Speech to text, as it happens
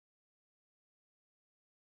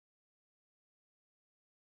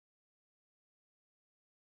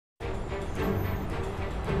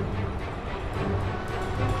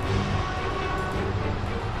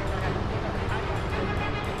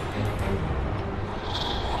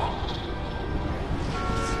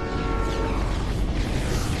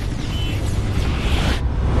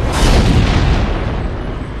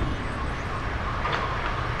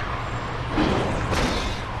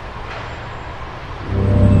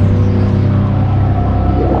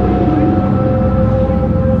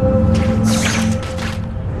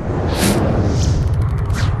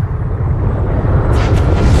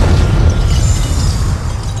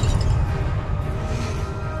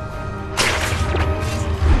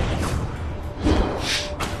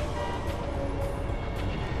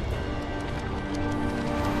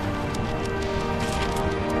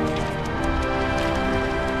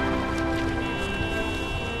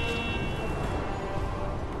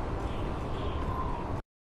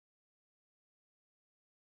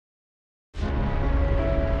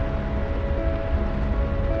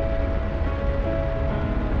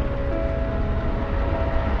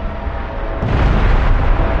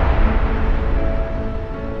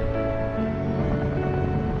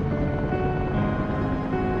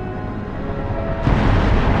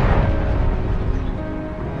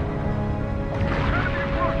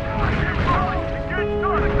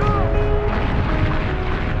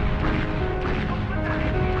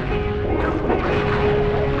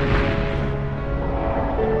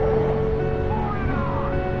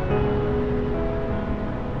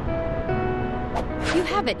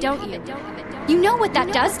it, don't you? You know what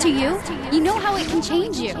that does to you. You know how it can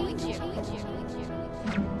change you.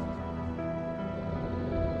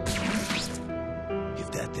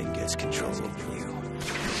 If that thing gets control over you,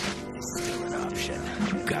 it's still an option.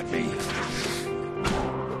 You got me.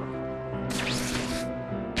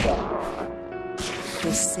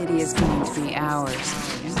 This city is going to be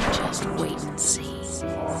ours. You just wait and see.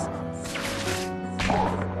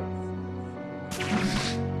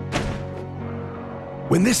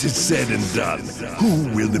 When this is said and done, who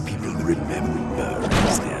will the people remember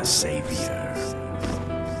as their savior?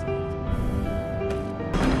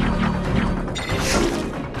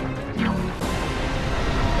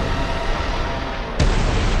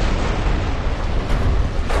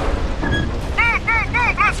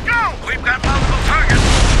 Let's go! We've got multiple targets!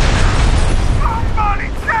 Somebody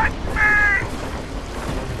get me!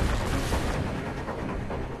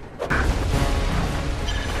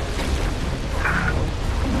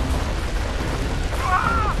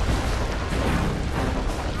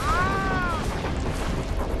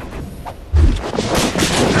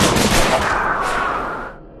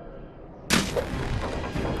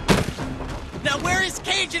 Now where is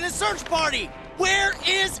Cage and his search party? Where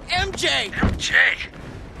is MJ? MJ?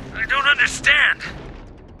 I don't understand.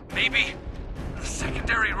 Maybe a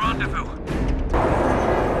secondary rendezvous.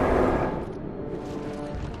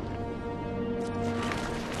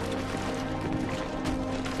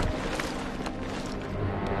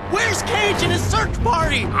 Where's Cage and his search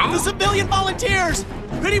party? Who? The civilian volunteers!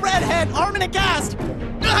 Pretty redhead, arm and a cast!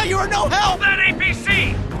 Ah, you are no help! That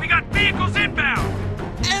APC! We got vehicles inbound!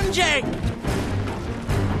 MJ!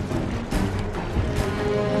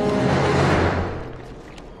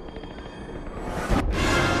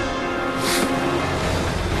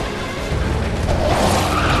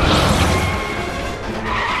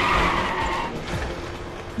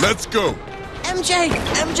 Let's go. MJ!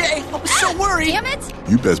 I was so worried! Damn it!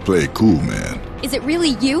 You best play it cool, man. Is it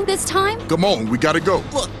really you this time? Come on, we gotta go.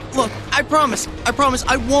 Look, I promise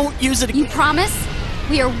I won't use it again. You promise?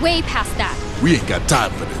 We are way past that. We ain't got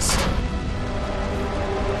time for this.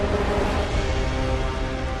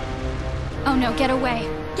 Oh no, get away.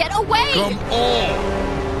 Get away! Come on.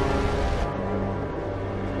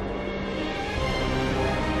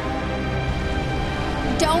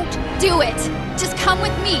 Don't do it! Just come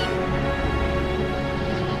with me!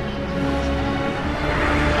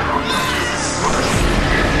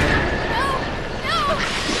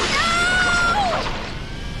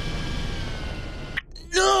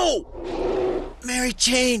 No! Mary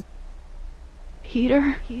Jane!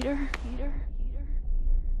 Peter?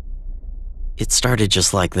 It started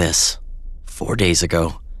just like this. 4 days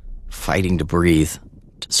ago. Fighting to breathe.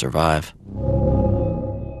 To survive.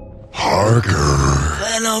 Harker.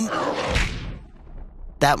 Venom!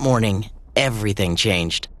 That morning, everything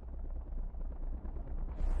changed.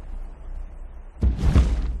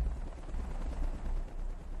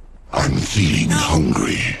 I'm feeling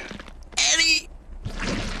hungry. Eddie!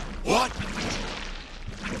 What?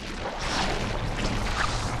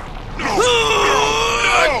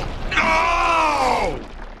 No! No!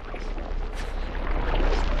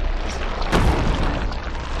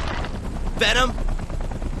 Venom,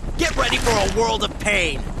 get ready for a world of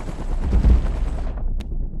pain.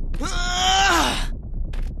 Ah!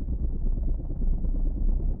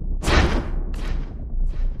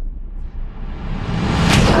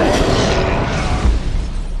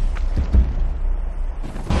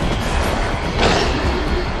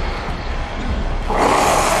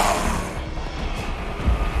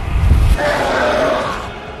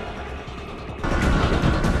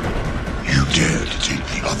 You dare to take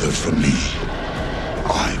the other from me.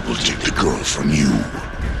 I will take the girl from you.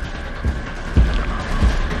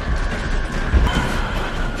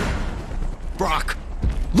 Brock,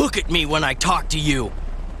 look at me when I talk to you.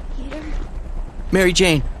 Peter? Mary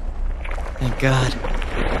Jane. Thank God.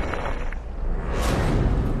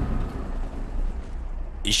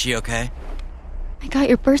 Is she okay? I got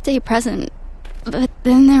your birthday present, but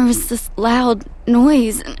then there was this loud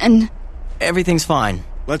noise and... Everything's fine.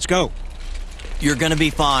 Let's go. You're gonna be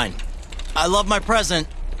fine. I love my present.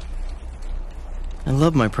 I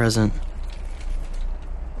love my present.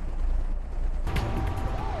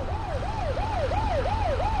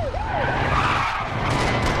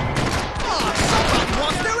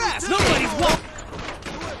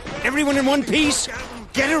 Everyone in one piece?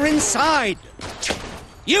 Get her inside!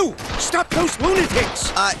 You! Stop those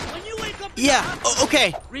lunatics! Yeah,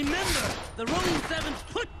 okay. Remember, the rolling sevens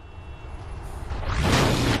put...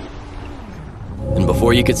 And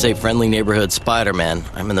before you could say friendly neighborhood Spiderman,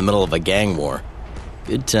 I'm in the middle of a gang war.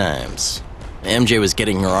 Good times. MJ was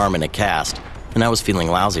getting her arm in a cast. and I was feeling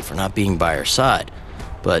lousy for not being by her side.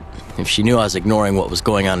 But if she knew I was ignoring what was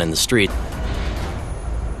going on in the street...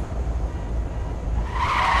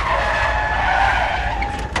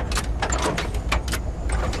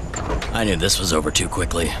 I knew this was over too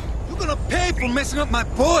quickly. You're gonna pay for messing up my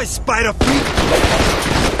boy, Spider Freak!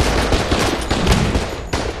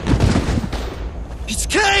 It's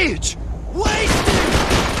Cage! Wasted!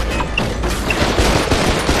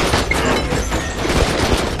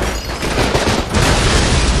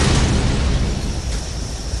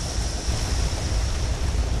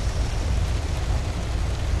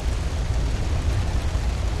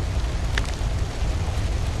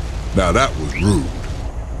 Now that was rude.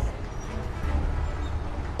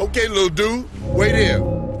 Okay, little dude, wait here.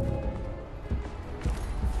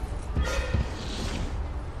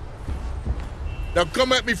 Now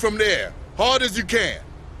come at me from there, hard as you can.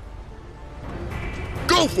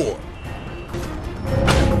 Go for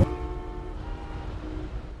it.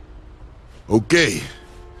 Okay,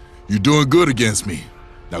 you're doing good against me.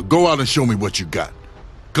 Now go out and show me what you got.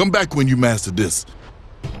 Come back when you master this.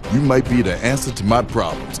 You might be the answer to my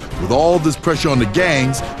problems. With all this pressure on the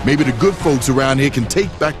gangs, maybe the good folks around here can take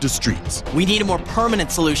back the streets. We need a more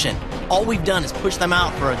permanent solution. All we've done is push them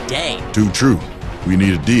out for a day. Too true. We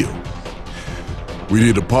need a deal. We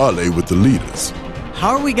need a parlay with the leaders. How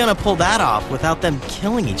are we gonna pull that off without them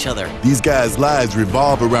killing each other? These guys' lives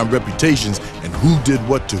revolve around reputations and who did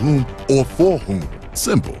what to whom or for whom.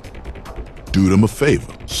 Simple. Do them a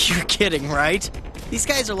favor. You're kidding, right? These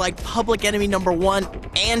guys are like public enemy number 1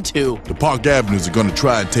 and 2. The Park Avenues are gonna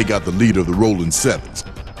try and take out the leader of the Rolling Sevens.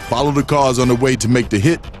 Follow the cars on the way to make the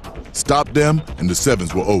hit, stop them, and the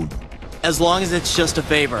Sevens will owe you. As long as it's just a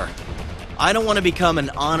favor. I don't want to become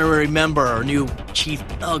an honorary member or new chief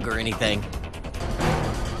thug or anything.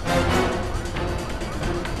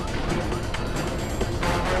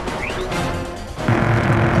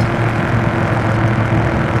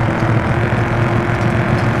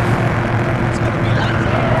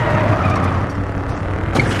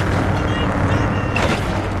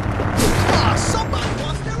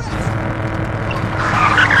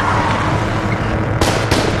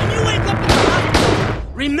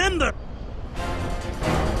 Remember!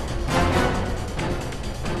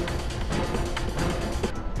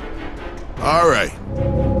 All right.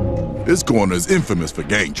 This corner is infamous for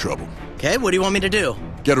gang trouble. Okay, what do you want me to do?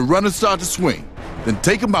 Get a runner start to swing, then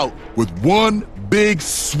take them out with one big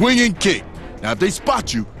swinging kick. Now, if they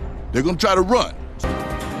spot you, they're gonna try to run.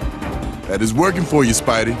 That is working for you,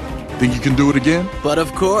 Spidey. Think you can do it again? But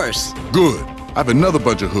of course. Good. I have another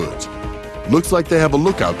bunch of hoods. Looks like they have a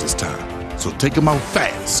lookout this time, so take them out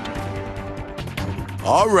fast.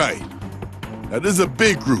 All right. Now, this is a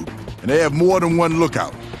big group, and they have more than one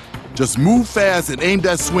lookout. Just move fast and aim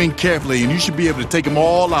that swing carefully, and you should be able to take them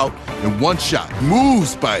all out in one shot. Move,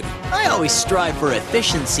 Spidey. I always strive for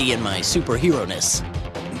efficiency in my superhero-ness.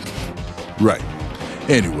 Right.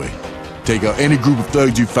 Anyway, take out any group of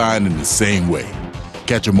thugs you find in the same way.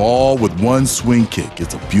 Catch them all with one swing kick.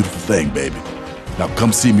 It's a beautiful thing, baby. Now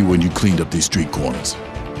come see me when you cleaned up these street corners.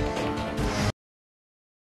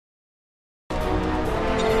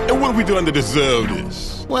 And what are we doing to deserve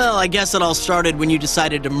this? Well, I guess it all started when you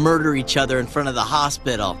decided to murder each other in front of the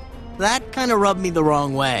hospital. That kind of rubbed me the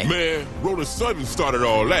wrong way. Man, Rolling Sudden started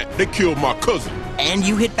all that. They killed my cousin. And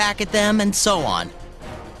you hit back at them, and so on.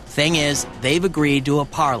 Thing is, they've agreed to a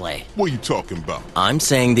parlay. What are you talking about? I'm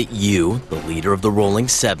saying that you, the leader of the Rolling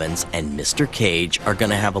Sevens, and Mr. Cage are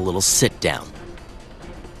gonna have a little sit-down.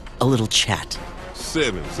 A little chat.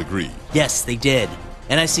 Sevens agreed. Yes, they did.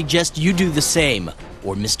 And I suggest you do the same,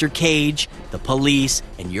 or Mr. Cage, the police,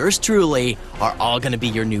 and yours truly are all gonna be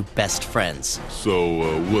your new best friends.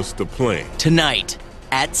 So, what's the plan? Tonight,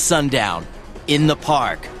 at sundown, in the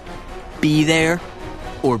park. Be there,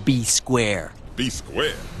 or be square. Be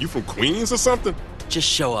square. You from Queens or something? Just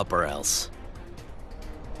show up or else.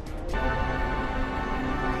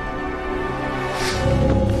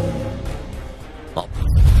 Oh.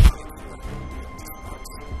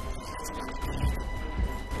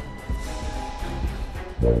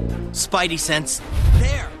 Spidey sense.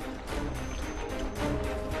 There!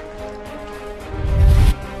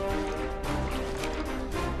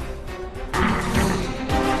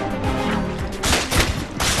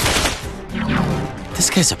 This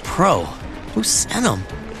guy's a pro. Who sent him?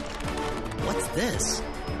 What's this?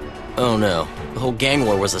 Oh no, the whole gang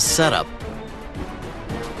war was a setup.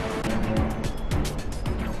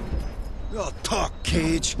 You'll talk,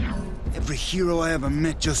 Cage. Every hero I ever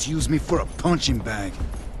met just used me for a punching bag.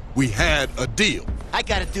 We had a deal. I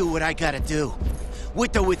gotta do what I gotta do.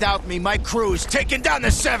 With or without me, my crew is taking down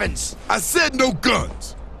the Sevens! I said no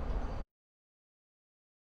guns.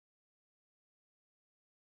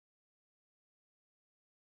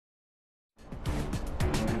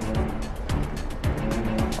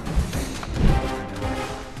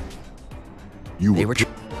 You They were...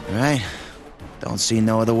 Right. Don't see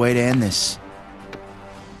no other way to end this.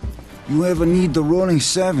 You ever need the Rolling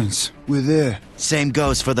Sevens? We're there. Same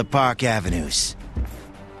goes for the Park Avenues.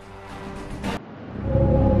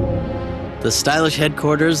 The stylish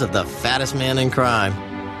headquarters of the fattest man in crime.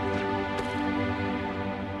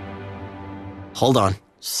 Hold on.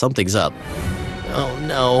 Something's up. Oh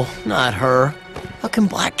no, not her. How can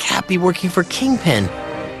Black Cat be working for Kingpin?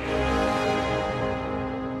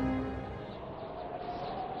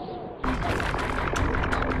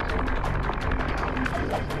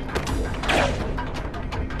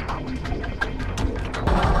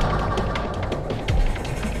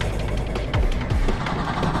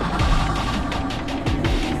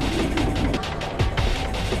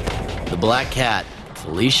 The Black Cat,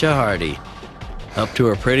 Felicia Hardy. Up to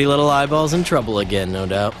her pretty little eyeballs in trouble again, no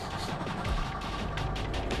doubt.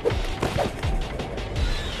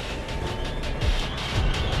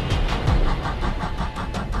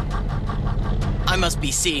 I must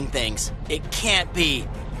be seeing things. It can't be.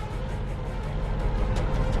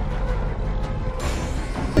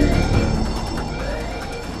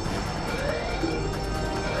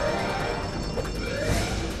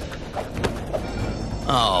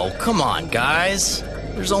 Oh, come on, guys.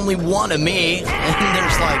 There's only one of me, and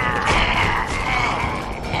there's like...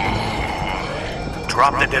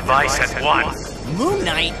 Drop the device at once. Moon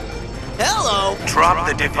Knight? Hello! Drop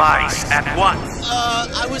the device at once.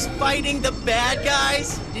 I was fighting the bad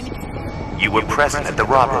guys? You were present at the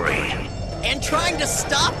robbery. And trying to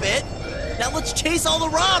stop it? Now let's chase all the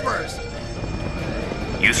robbers!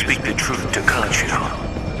 You speak the truth to cut you.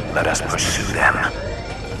 Let us pursue them.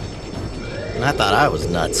 I thought I was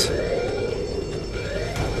nuts.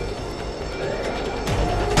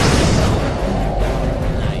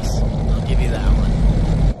 Nice. I'll give you that one.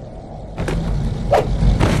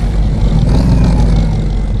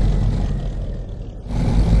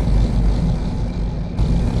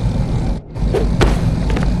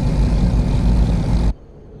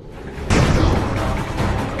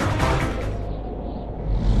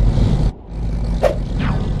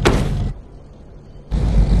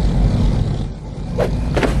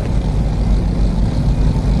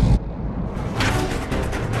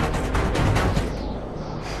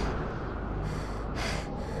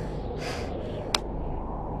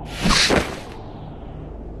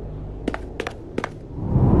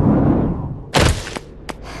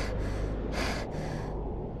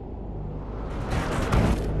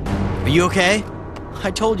 Are you okay?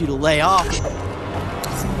 I told you to lay off.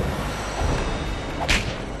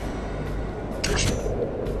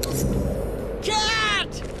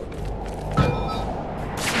 Cat!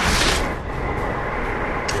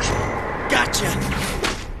 Gotcha!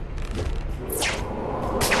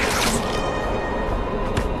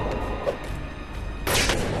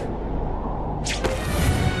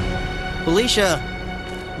 Felicia,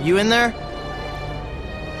 you in there?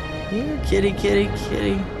 Here, kitty, kitty,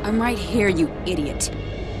 kitty. I'm right here, you idiot.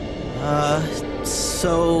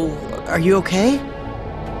 So, are you okay?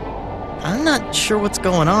 I'm not sure what's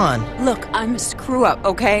going on. Look, I'm a screw-up,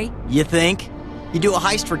 okay? You think? You do a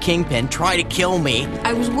heist for Kingpin, try to kill me.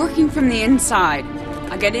 I was working from the inside.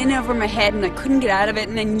 I got in over my head and I couldn't get out of it,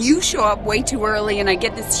 and then you show up way too early and I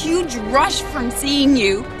get this huge rush from seeing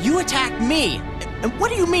you. You attacked me! And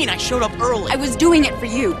what do you mean I showed up early? I was doing it for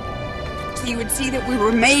you. So you would see that we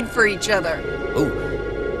were made for each other. Oh.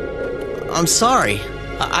 I'm sorry.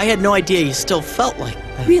 I had no idea you still felt like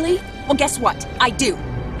that. Really? Well, guess what? I do.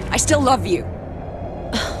 I still love you.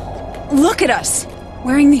 Look at us!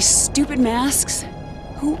 Wearing these stupid masks.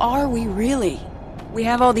 Who are we really? We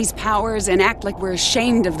have all these powers and act like we're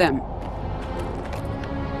ashamed of them.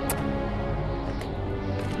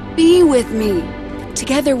 Be with me.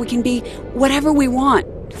 Together we can be whatever we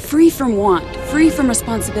want. Free from want. Free from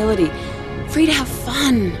responsibility. Free to have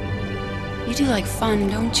fun. You do like fun,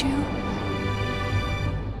 don't you?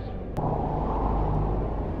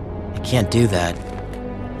 I can't do that.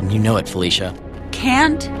 And you know it, Felicia.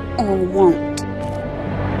 Can't or won't?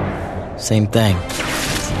 Same thing.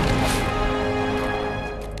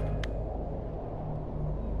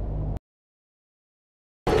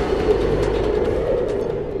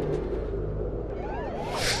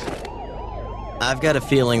 I've got a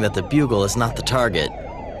feeling that the bugle is not the target.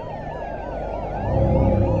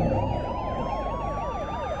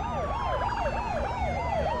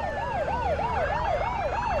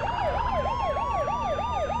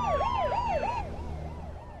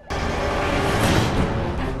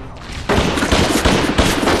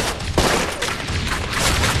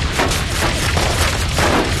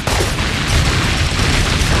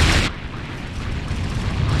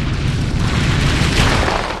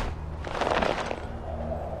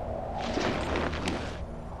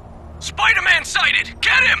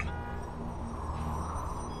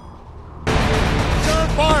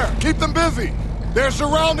 fire! Keep them busy! They're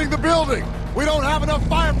surrounding the building! We don't have enough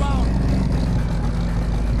firepower!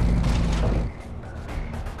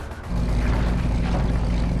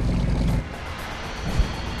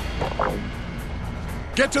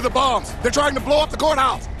 Get to the bombs! They're trying to blow up the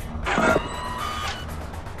courthouse!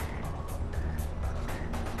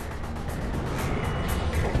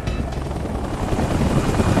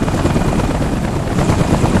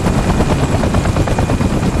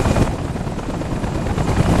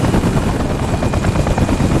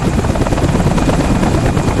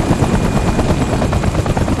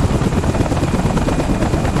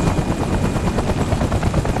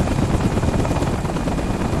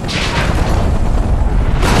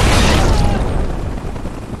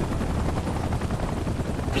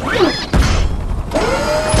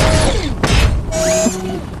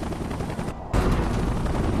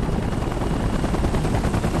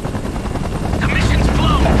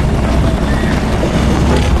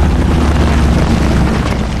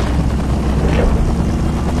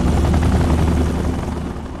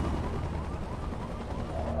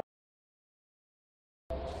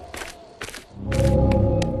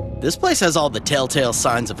 This place has all the telltale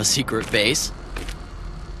signs of a secret base.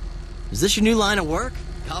 Is this your new line of work?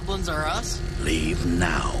 Goblins are us? Leave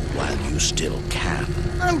now while you still can.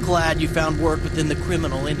 I'm glad you found work within the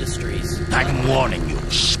criminal industries. I'm warning you,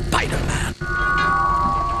 Spider-Man.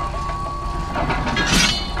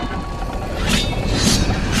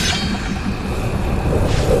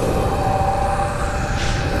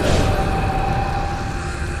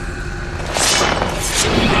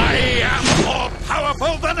 I am more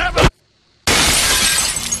powerful than ever!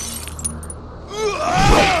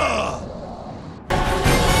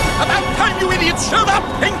 About time you idiots showed up!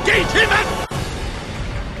 Engage him and...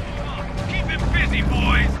 Keep him busy,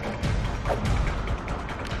 boys!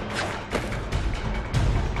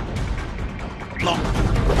 Look!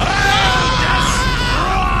 I'll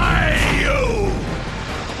destroy you!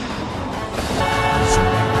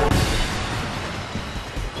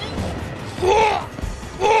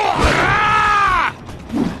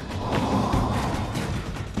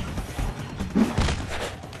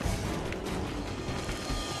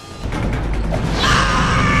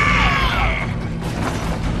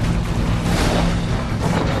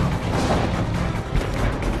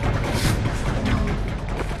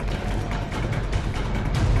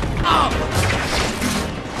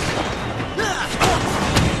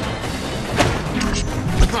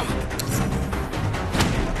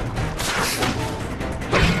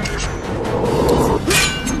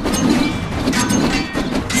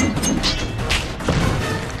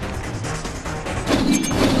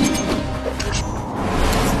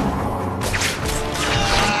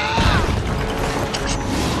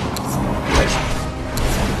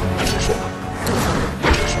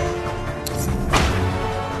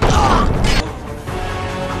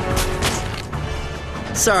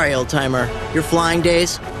 Sorry, old-timer. Your flying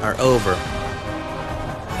days are over.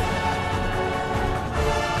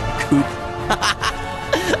 Coop.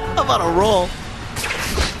 How about a roll?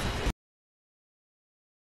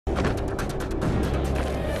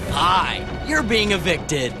 Hi, you're being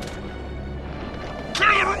evicted.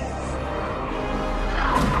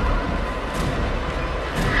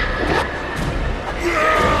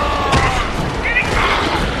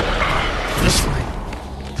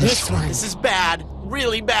 This one. This is bad.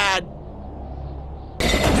 Really bad.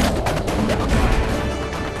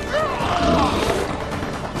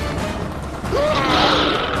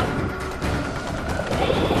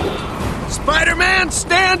 Spider-Man,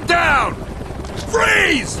 stand down!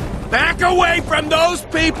 Freeze! Back away from those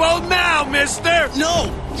people now, mister! No,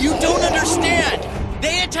 you don't understand.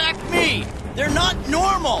 They attacked me. They're not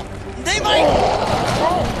normal. They might...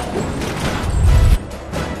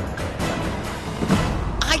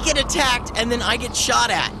 I get attacked and then I get shot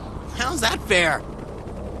at. How's that fair?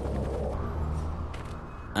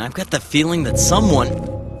 I've got the feeling that someone...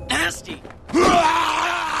 nasty.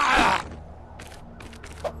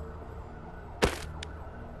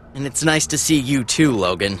 And it's nice to see you too,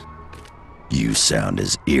 Logan. You sound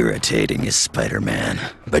as irritating as Spider-Man,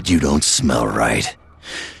 but you don't smell right.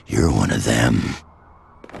 You're one of them.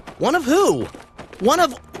 One of who? One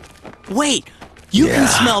of... Wait, you can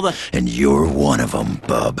smell the... and you're one of them,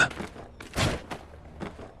 bub.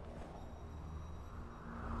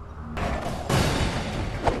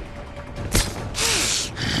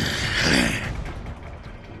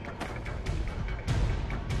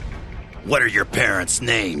 What are your parents'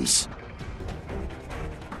 names?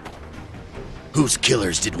 Whose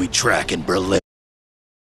killers did we track in Berlin?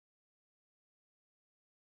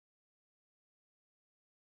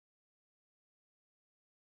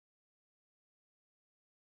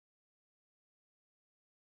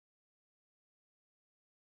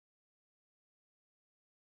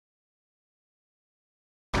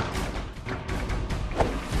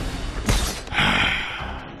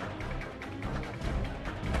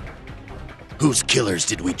 Whose killers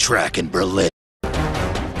did we track in Berlin?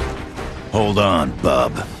 Hold on,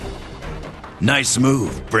 bub. Nice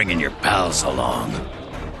move, bringing your pals along.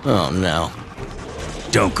 Oh, no.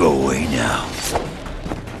 Don't go away now.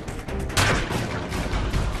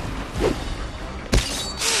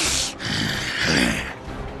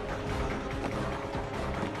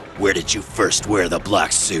 Where did you first wear the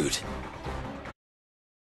black suit?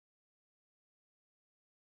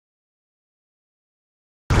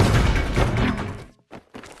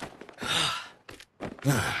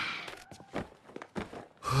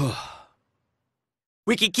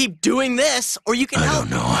 We can keep doing this, or you can I help.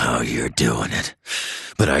 don't know how you're doing it,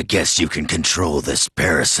 but I guess you can control this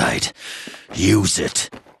parasite. Use it.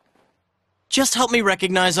 Just help me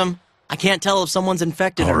recognize them. I can't tell if someone's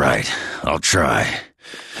infected All or not. right, I'll try.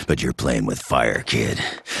 But you're playing with fire, kid.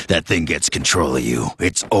 That thing gets control of you.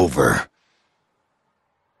 It's over.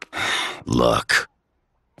 Look.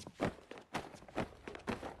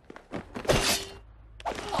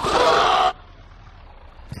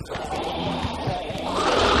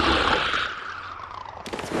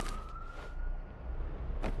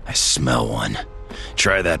 I smell one.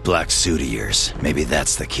 Try that black suit of yours. Maybe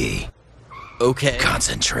that's the key. Okay.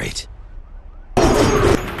 Concentrate.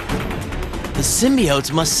 The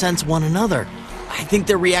symbiotes must sense one another. I think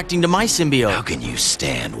they're reacting to my symbiote. How can you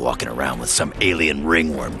stand walking around with some alien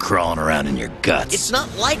ringworm crawling around in your guts? It's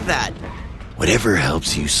not like that. Whatever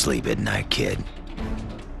helps you sleep at night, kid.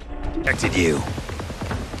 Protected you.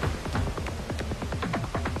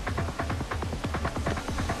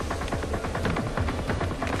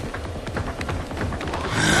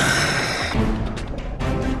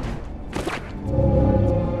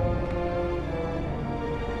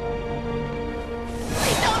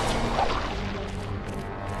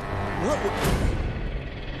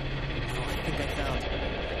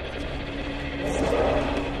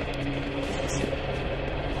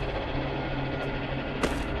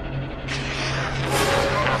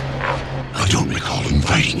 I don't recall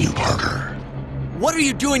inviting you, Parker. What are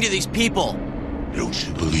you doing to these people? Don't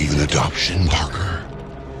you believe in adoption, Parker?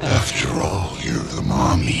 After all, you're the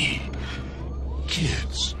mommy.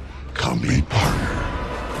 Kids, come meet Parker.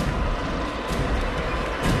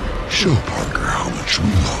 Show Parker how much we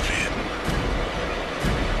love him.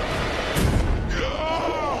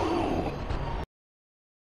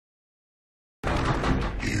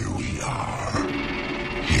 Here we are.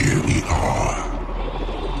 Here we are.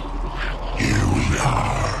 Here we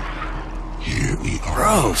are. Here we are.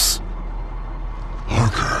 Gross.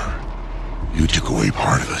 Parker, you took away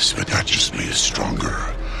part of us, but that just made us stronger.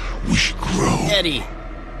 We should grow. Eddie,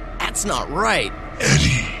 that's not right.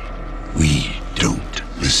 Eddie, we don't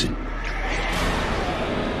listen.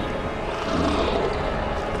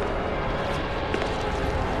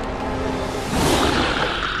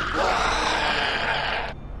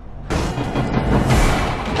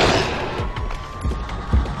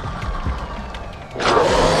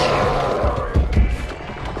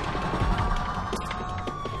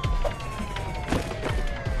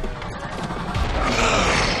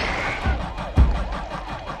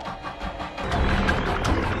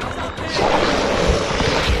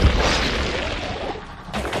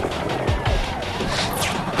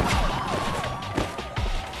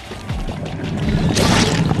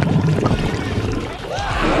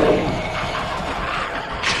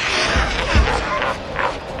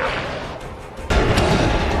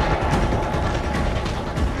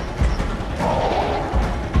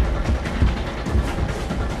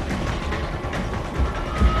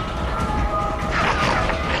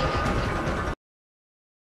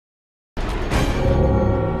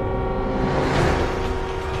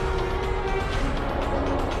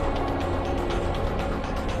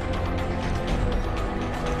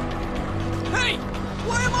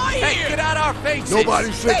 Get out our faces!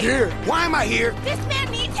 Nobody's sick here. Why am I here? This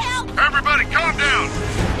man needs help! Everybody, calm down!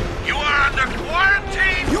 You are under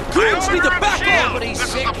quarantine! You goons need to back off! This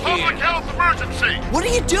is a public health emergency! What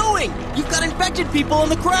are you doing? You've got infected people in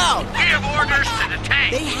the crowd. We have orders to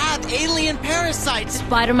detain! They have alien parasites.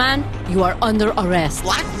 Spider-Man, you are under arrest.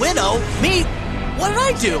 Black Widow? Me? What did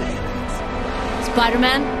I do?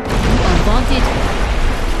 Spider-Man, you are wanted.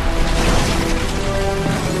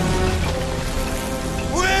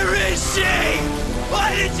 Where is she?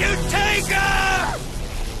 Why did you take her?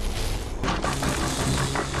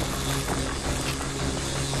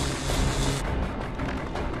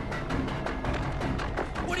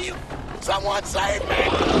 What are you... Someone save me!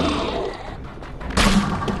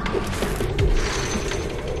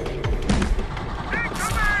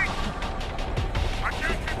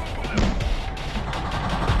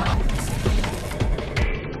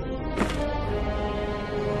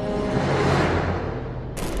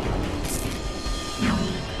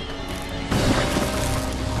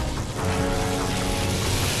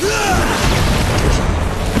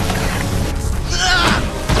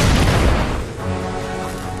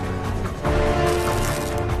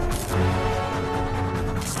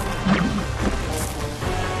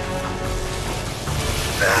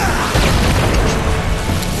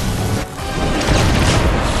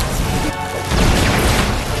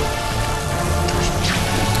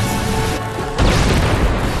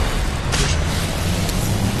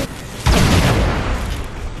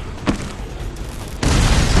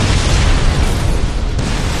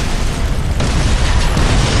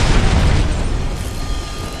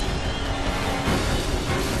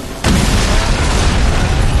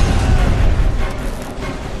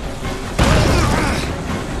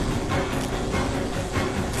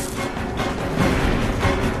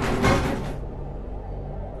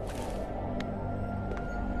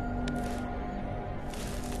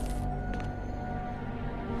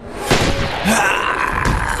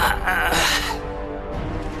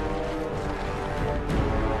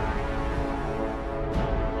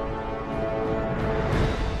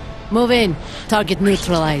 Move in. Target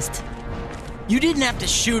neutralized. You didn't have to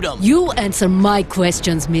shoot him. You answer my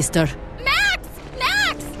questions, mister. Max!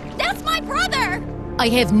 Max! That's my brother! I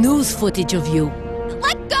have news footage of you.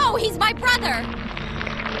 Let go! He's my brother!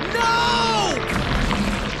 No!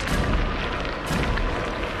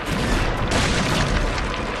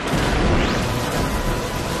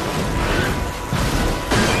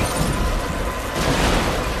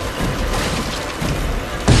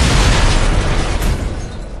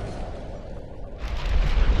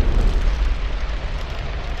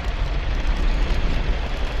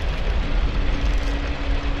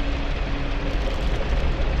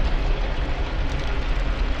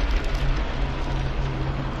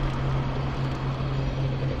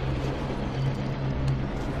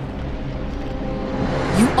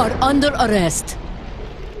 You are under arrest.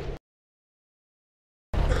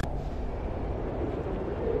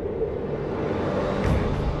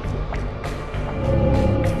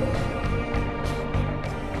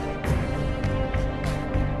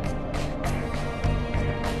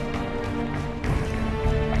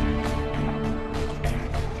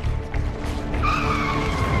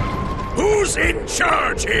 Who's in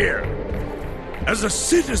charge here? As a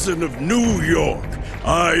citizen of New York,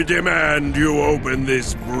 I demand you open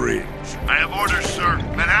this bridge. I have orders, sir.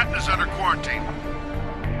 Manhattan is under quarantine.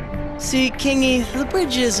 See, Kingy, the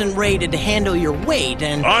bridge isn't rated to handle your weight,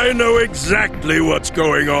 and... I know exactly what's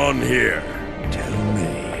going on here. Tell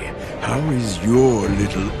me, how is your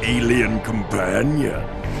little alien companion?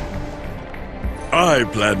 I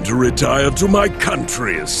plan to retire to my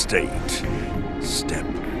country estate. Step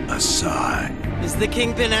aside. Is the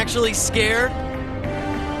Kingpin actually scared?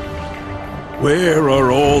 Where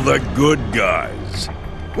are all the good guys?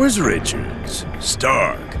 Where's Richards?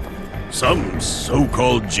 Stark? Some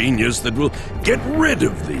so-called genius that will get rid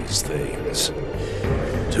of these things.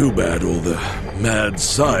 Too bad all the mad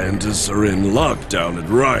scientists are in lockdown at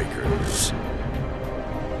Rikers.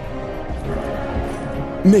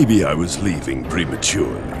 Maybe I was leaving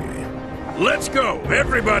prematurely. Let's go,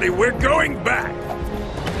 everybody, we're going back!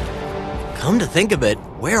 Come to think of it,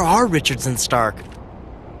 where are Richards and Stark?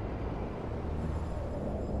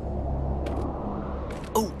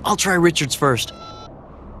 Oh, I'll try Richards first.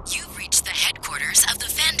 You've reached the headquarters of the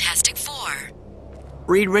Fantastic Four.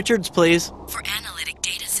 Read Richards, please. For analytic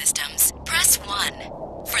data systems, press 1.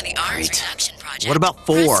 For the arms reduction project, What about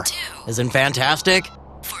 4? press 2. As in fantastic?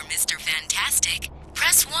 For Mr. Fantastic,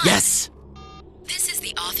 press 1. Yes! This is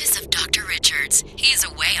the office of Dr. Richards. He is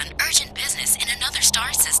away on urgent business in another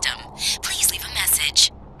star system. Please leave a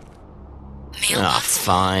message. Mailbox.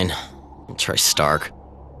 Fine. I'll try Stark.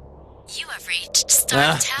 You have reached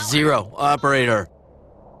Stark Tower. 0. Operator.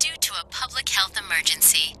 Due to a public health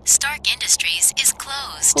emergency, Stark Industries is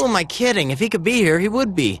closed. Who am I kidding? If he could be here, he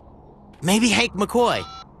would be. Maybe Hank McCoy.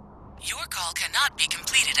 Your call cannot be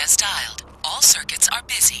completed as dialed. All circuits are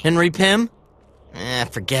busy. Henry Pym?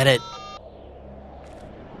 Forget it.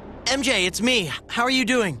 MJ, it's me. How are you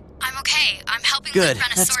doing? I'm okay. I'm helping Good. Luke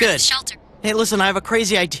run a That's sorting good. shelter. Hey, listen, I have a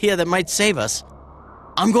crazy idea that might save us.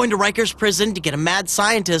 I'm going to Rikers Prison to get a mad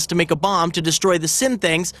scientist to make a bomb to destroy the Sim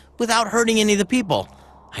things without hurting any of the people.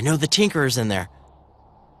 I know the Tinkerer's in there.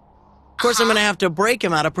 Of course, I'm going to have to break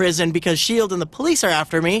him out of prison because S.H.I.E.L.D. and the police are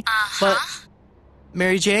after me. But,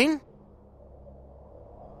 Mary Jane?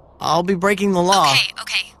 I'll be breaking the law.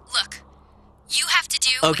 Okay. Look. You have to do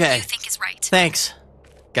what you think is right. Thanks.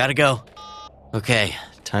 Gotta go. Okay,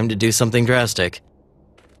 time to do something drastic.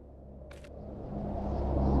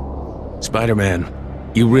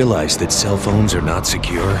 Spider-Man, you realize that cell phones are not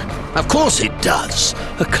secure? Of course it does.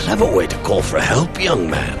 A clever way to call for help, young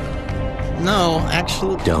man. No,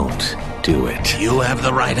 actually... Don't do it. You have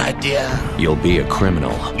the right idea. You'll be a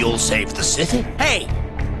criminal. You'll save the city. Hey!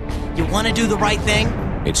 You want to do the right thing?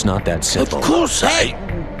 It's not that simple. Of course Hey!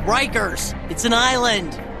 Rikers! It's an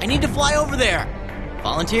island! I need to fly over there.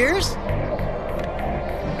 Volunteers?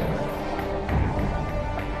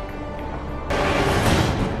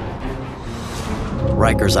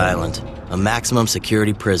 Rikers Island, a maximum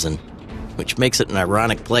security prison, which makes it an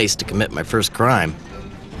ironic place to commit my first crime.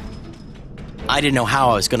 I didn't know how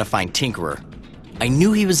I was going to find Tinkerer. I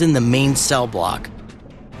knew he was in the main cell block.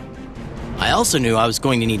 I also knew I was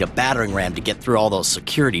going to need a battering ram to get through all those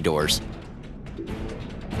security doors.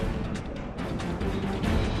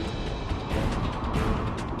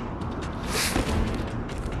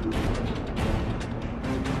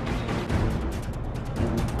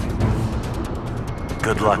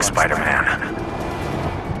 Good luck, Spider-Man.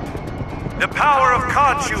 The power of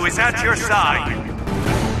Khonshu is at your side.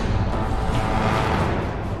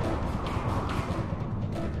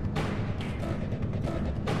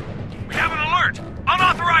 We have an alert!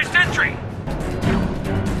 Unauthorized entry!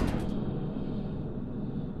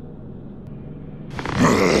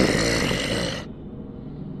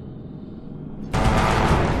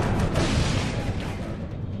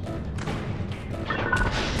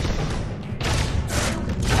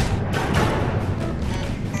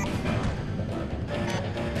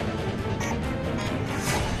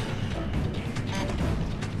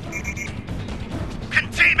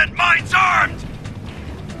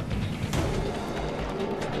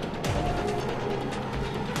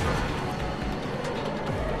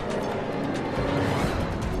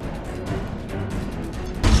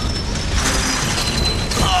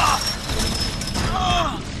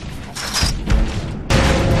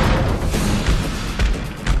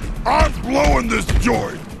 blowing this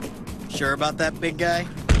joint! Sure about that, big guy?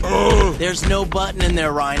 There's no button in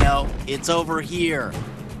there, Rhino. It's over here.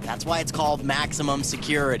 That's why it's called maximum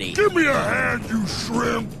security. Give me a hand, you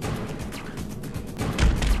shrimp!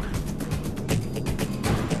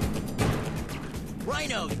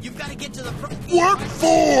 Rhino, you've got to get to the front. What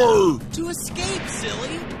for? To escape,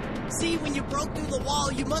 silly. See, when you broke through the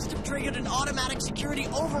wall, you must have triggered an automatic security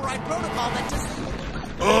override protocol that disabled.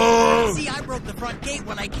 See, I broke the front gate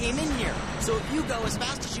when I came in here. So if you go as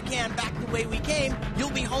fast as you can back the way we came,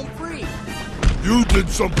 you'll be home free. You did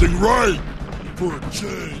something right! For a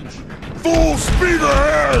change. Full speed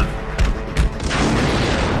ahead!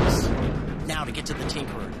 Now to get to the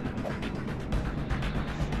Tinkerer.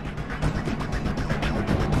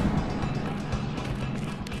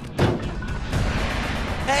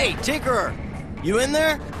 Hey, Tinkerer! You in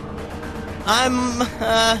there? I'm,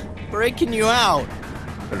 breaking you out.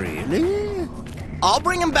 Really? I'll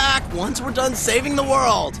bring him back once we're done saving the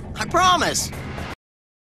world. I promise.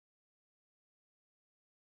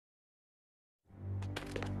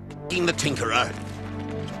 The Tinkerer.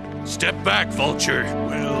 Step back, Vulture.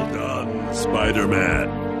 Well done, Spider-Man.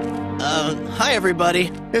 Hi, everybody.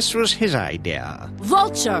 This was his idea.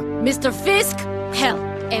 Vulture, Mr. Fisk, hell,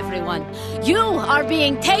 everyone. You are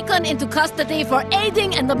being taken into custody for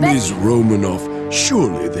aiding and abetting. Ms. Romanoff,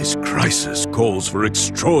 surely this crisis calls for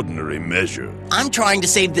extraordinary measures. I'm trying to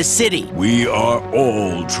save this city. We are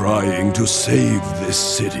all trying to save this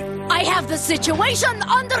city. I have the situation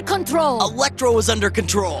under control. Electro is under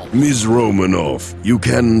control. Ms. Romanoff, you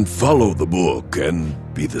can follow the book and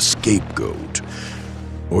be the scapegoat.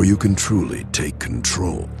 Or you can truly take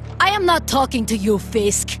control. I am not talking to you,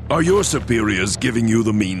 Fisk. Are your superiors giving you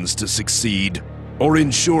the means to succeed? Or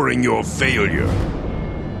ensuring your failure?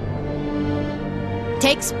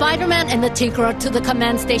 Take Spider-Man and the Tinkerer to the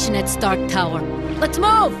command station at Stark Tower. Let's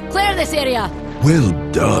move! Clear this area! Well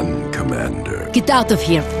done, Commander. Get out of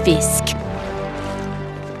here, Fisk.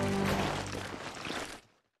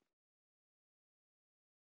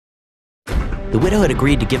 The Widow had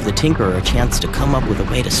agreed to give the Tinkerer a chance to come up with a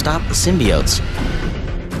way to stop the symbiotes.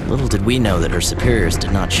 Little did we know that her superiors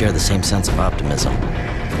did not share the same sense of optimism.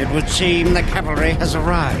 It would seem the cavalry has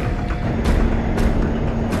arrived.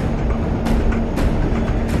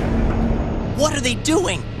 What are they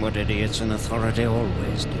doing? What idiots in authority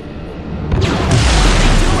always do.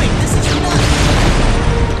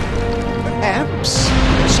 Perhaps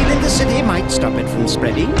sealing the city might stop it from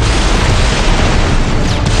spreading.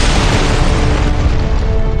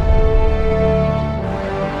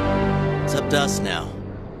 It's up to us now.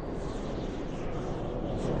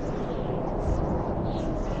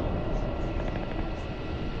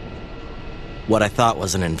 What I thought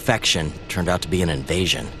was an infection turned out to be an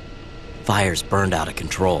invasion. Fires burned out of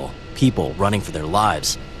control, people running for their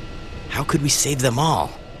lives. How could we save them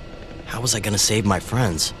all? How was I gonna save my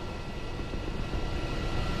friends?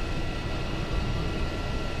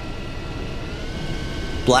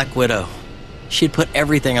 Black Widow. She'd put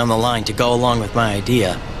everything on the line to go along with my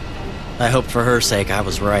idea. I hoped for her sake I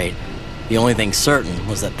was right. The only thing certain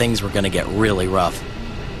was that things were gonna get really rough.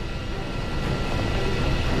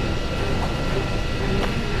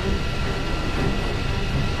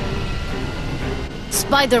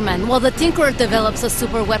 Spider-Man, while the Tinkerer develops a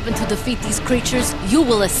super weapon to defeat these creatures, you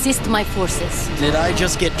will assist my forces. Did I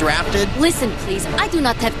just get drafted? Listen, please, I do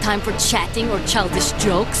not have time for chatting or childish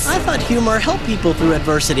jokes. I thought humor helped people through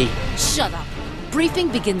adversity. Shut up. Briefing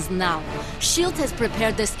begins now. S.H.I.E.L.D. has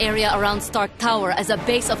prepared this area around Stark Tower as a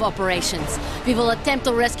base of operations. We will attempt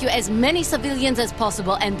to rescue as many civilians as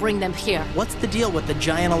possible and bring them here. What's the deal with the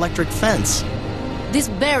giant electric fence? This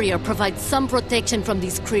barrier provides some protection from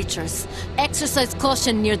these creatures. Exercise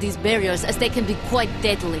caution near these barriers as they can be quite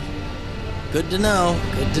deadly. Good to know,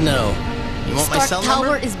 good to know. You want my cell Stark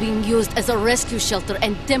number? Tower is being used as a rescue shelter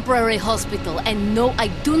and temporary hospital, and no, I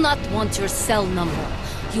do not want your cell number.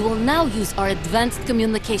 You will now use our advanced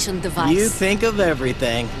communication device. You think of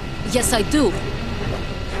everything. Yes, I do.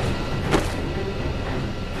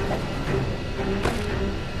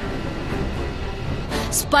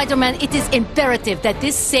 Spider-Man, it is imperative that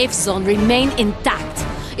this safe zone remain intact.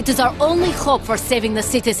 It is our only hope for saving the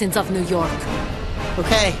citizens of New York.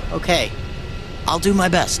 Okay. I'll do my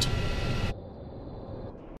best.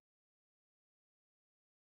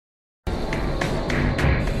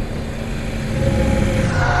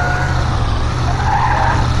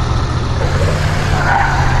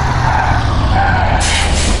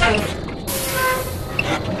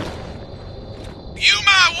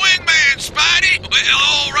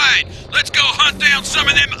 Let's go hunt down some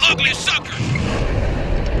of them ugly suckers!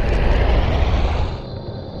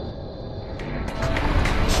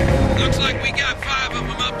 Looks like we got 5 of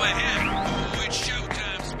them up ahead. Oh, it's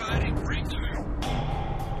showtime, Spidey. Bring them.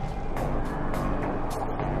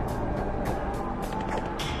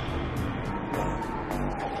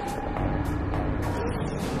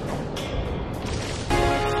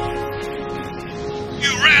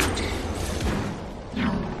 You rat!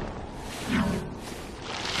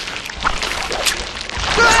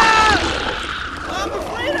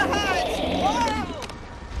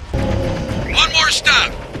 One more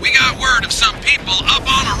stop. We got word of some people up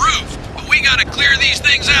on a roof, but we gotta clear these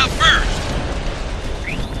things out first.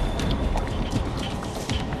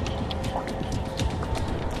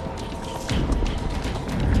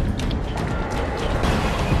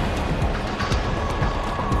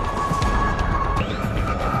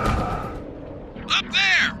 Up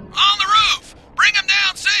there, on the roof. Bring them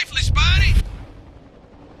down safely, Spidey.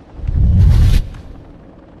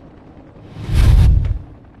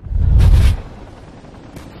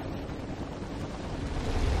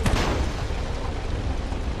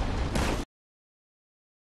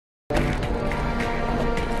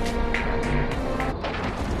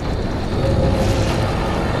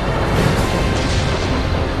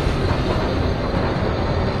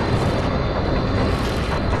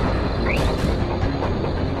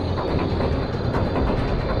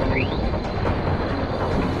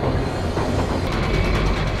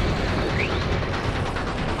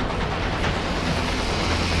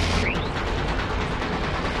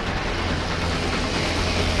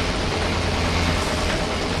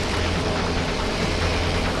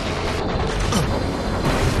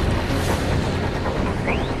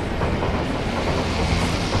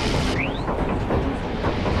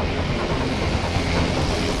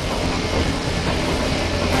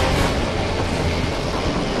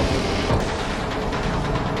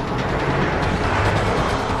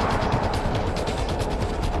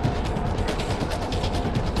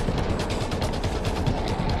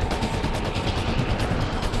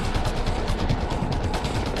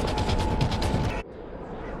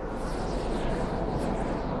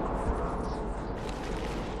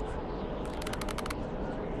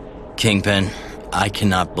 Kingpin, I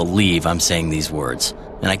cannot believe I'm saying these words,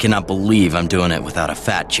 and I cannot believe I'm doing it without a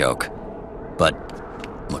fat joke. But,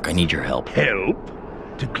 look, I need your help.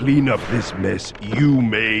 Help? To clean up this mess you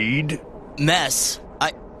made? Mess?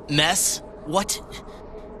 Mess? What?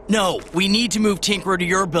 No, we need to move Tinkerer to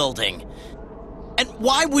your building. And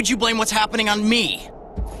why would you blame what's happening on me?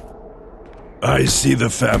 I see the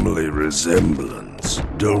family resemblance,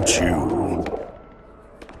 don't you?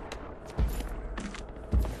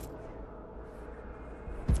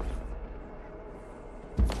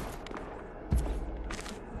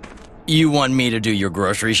 You want me to do your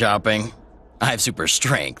grocery shopping? I have super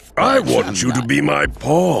strength. I want you to be my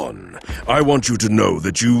pawn. I want you to know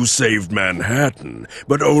that you saved Manhattan,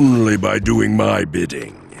 but only by doing my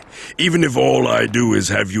bidding. Even if all I do is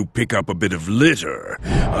have you pick up a bit of litter,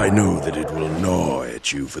 I know that it will gnaw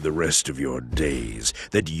at you for the rest of your days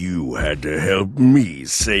that you had to help me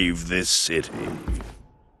save this city.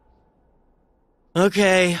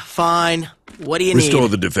 Okay, fine. What do you need? Restore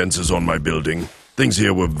the defenses on my building. Things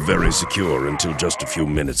here were very secure until just a few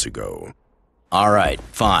minutes ago. All right,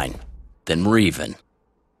 fine. Then we're even.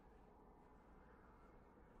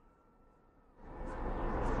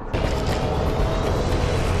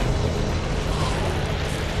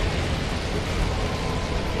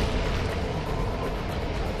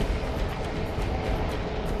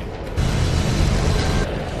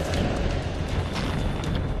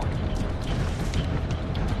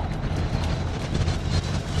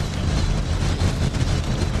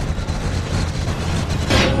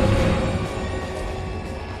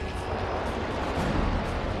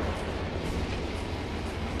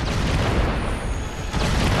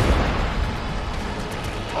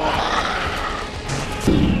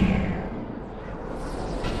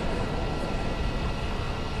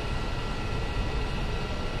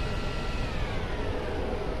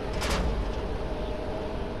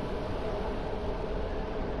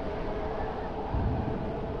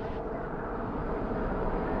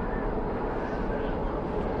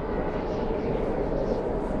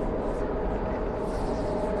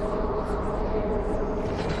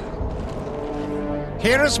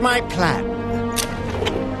 Here is my plan.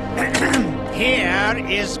 Here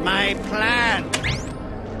is my plan.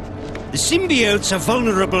 The symbiotes are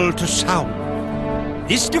vulnerable to sound.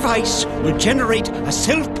 This device will generate a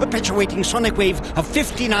self-perpetuating sonic wave of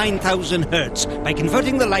 59,000 hertz by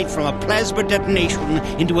converting the light from a plasma detonation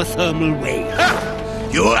into a thermal wave.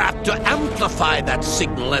 You have to amplify that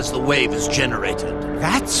signal as the wave is generated.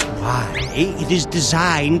 That's why it is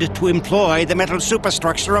designed to employ the metal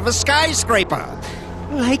superstructure of a skyscraper.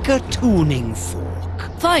 like a tuning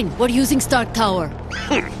fork. Fine, we're using Stark Tower.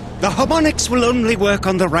 The harmonics will only work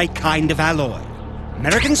on the right kind of alloy.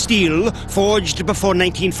 American steel, forged before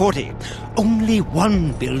 1940. Only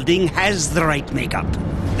one building has the right makeup.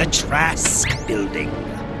 The Trask building.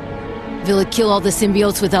 Will it kill all the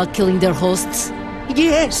symbiotes without killing their hosts?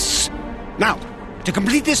 Yes! Now, to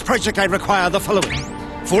complete this project I require the following.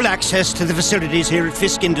 Full access to the facilities here at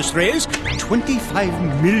Fisk Industries,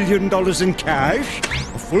 $25 million in cash,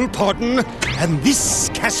 a full pardon, and this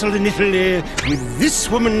castle in Italy with this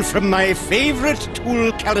woman from my favorite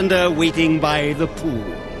tool calendar waiting by the pool.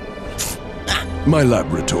 My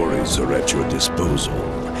laboratories are at your disposal,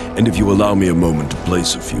 and if you allow me a moment to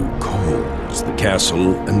place a few calls, the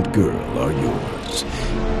castle and girl are yours.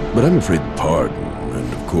 But I'm afraid the pardon,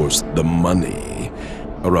 and of course the money,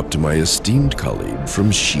 are up to my esteemed colleague from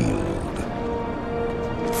S.H.I.E.L.D.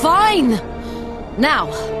 Fine!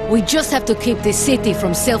 Now, we just have to keep this city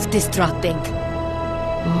from self-destructing.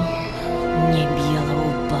 Nie biela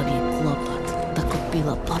ubawie kłopot, tak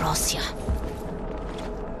kupila Porosja.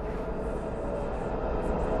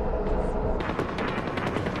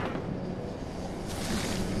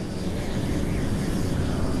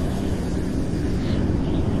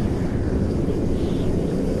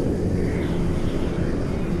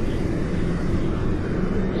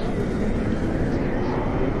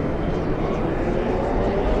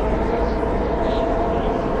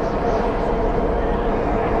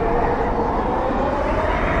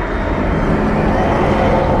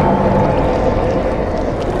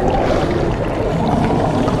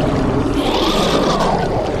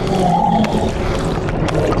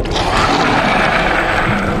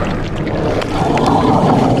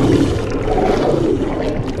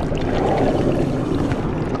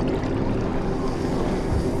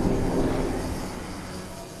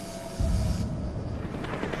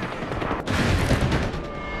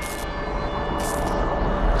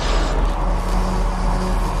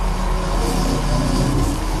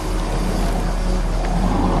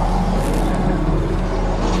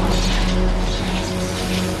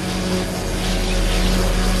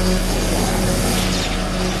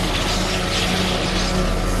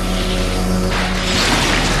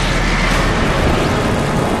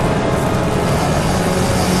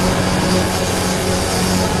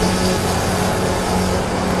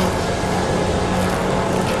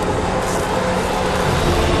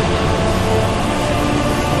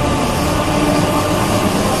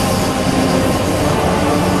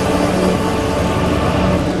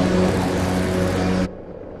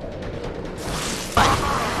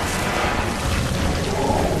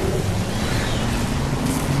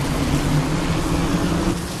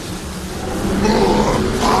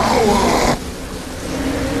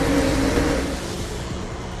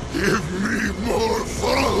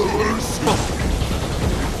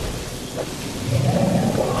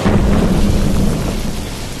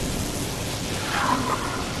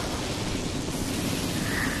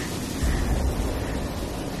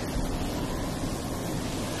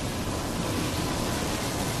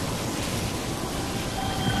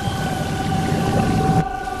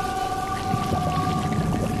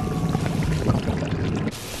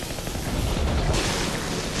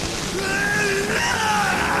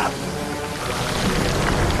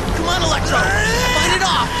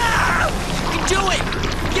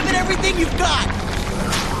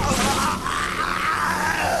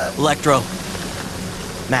 Electro.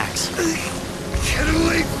 Max. Get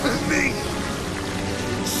away from me!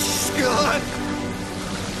 Scott!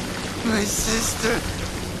 My sister!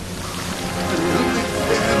 My only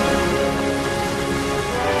family!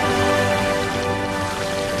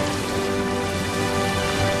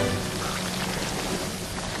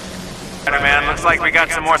 Spider-Man, looks like we got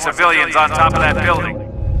some more civilians on top of that building.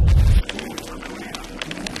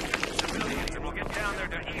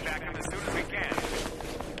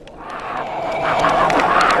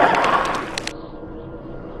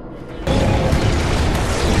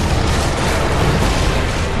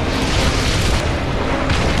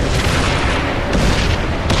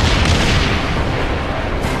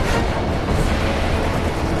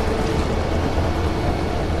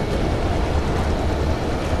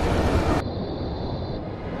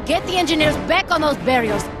 Get the engineers back on those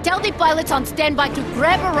barriers. Tell the pilots on standby to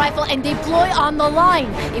grab a rifle and deploy on the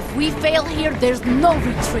line. If we fail here, there's no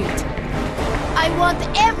retreat. I want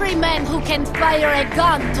every man who can fire a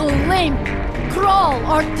gun to limp, crawl,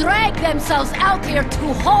 or drag themselves out here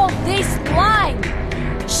to hold this line.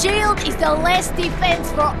 S.H.I.E.L.D. is the last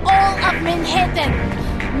defense for all of Manhattan.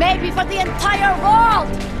 Maybe for the entire world.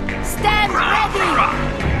 Stand ready!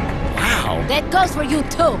 Wow. That goes for you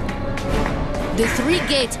too. The 3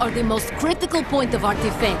 gates are the most critical point of our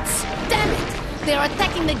defense. Damn it! They are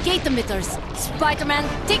attacking the gate emitters. Spider-Man,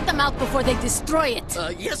 take them out before they destroy it.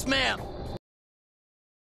 Yes, ma'am.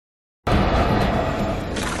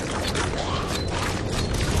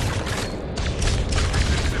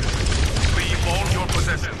 Leave all your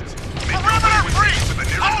possessions. Perimeter free!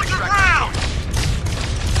 Hold your ground!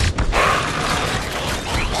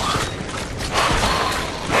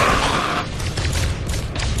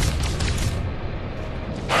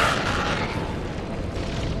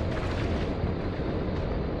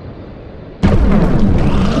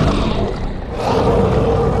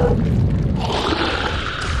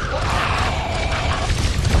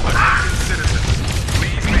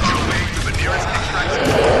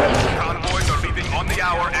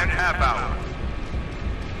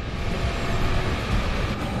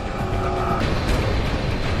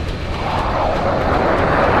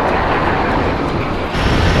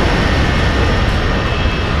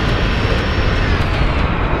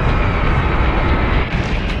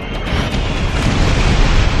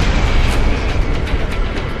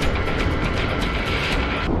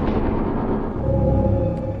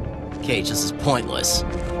 This is pointless.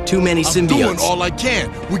 Too many symbiotes. I'm doing all I can.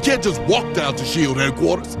 We can't just walk down to S.H.I.E.L.D.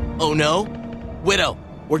 headquarters. Oh no? Widow,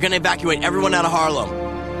 we're gonna evacuate everyone out of Harlem.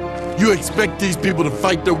 You expect these people to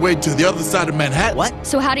fight their way to the other side of Manhattan? What?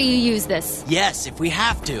 So how do you use this? Yes, if we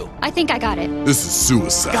have to. I think I got it. This is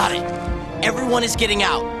suicide. Got it. Everyone is getting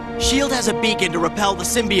out. S.H.I.E.L.D. has a beacon to repel the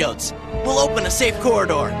symbiotes. We'll open a safe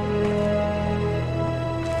corridor.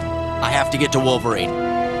 I have to get to Wolverine.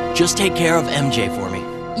 Just take care of MJ for me.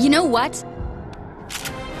 You know what?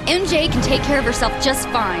 MJ can take care of herself just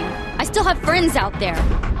fine. I still have friends out there.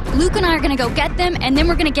 Luke and I are gonna go get them, and then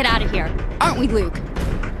we're gonna get out of here. Aren't we, Luke?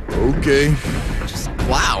 Okay.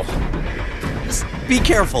 Wow. Just be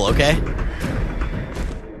careful, okay?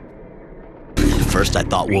 At first I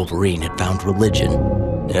thought Wolverine had found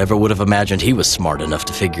religion. Never would have imagined he was smart enough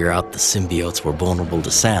to figure out the symbiotes were vulnerable to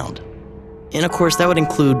sound. And of course, that would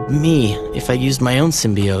include me if I used my own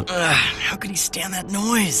symbiote. How could he stand that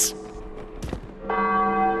noise?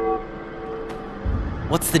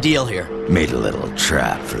 What's the deal here? Made a little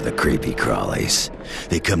trap for the creepy crawlies.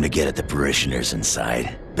 They come to get at the parishioners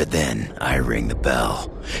inside, but then I ring the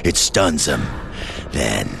bell. It stuns them.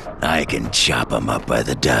 Then I can chop them up by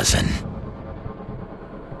the dozen.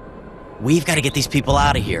 We've got to get these people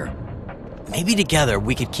out of here. Maybe together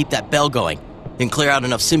we could keep that bell going. Then clear out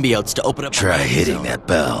enough symbiotes to open up. Try hitting that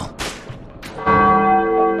bell.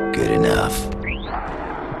 Good enough.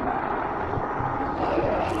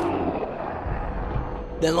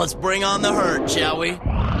 Then let's bring on the herd, shall we?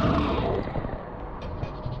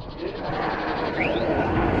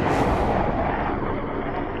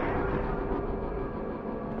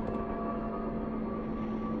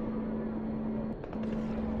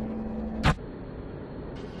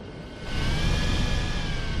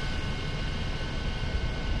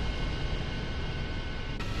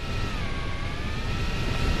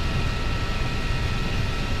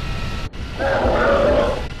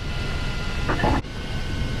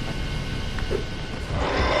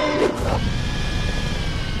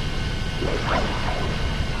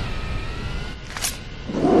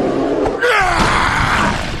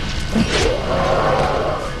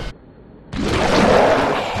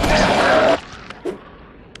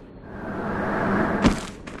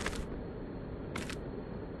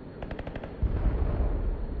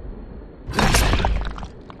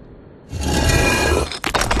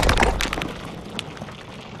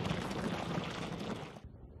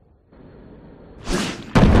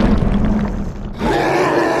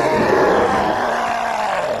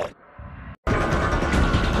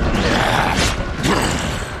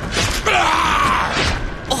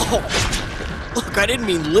 I didn't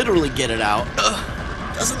mean literally get it out.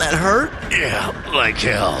 Doesn't that hurt? Yeah, like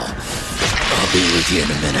hell. I'll be with you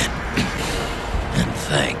in a minute. And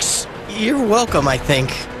thanks. You're welcome, I think.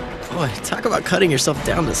 Boy, talk about cutting yourself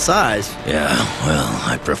down to size. Yeah, well,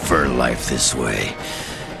 I prefer life this way.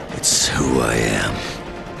 It's who I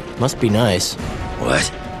am. Must be nice.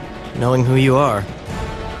 What? Knowing who you are.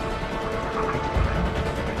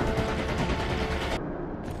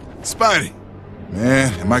 Spidey.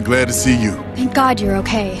 Man, am I glad to see you. Thank God you're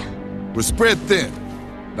okay. We're spread thin.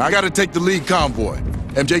 Now I gotta take the lead convoy.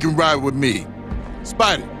 MJ can ride with me.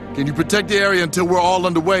 Spidey, can you protect the area until we're all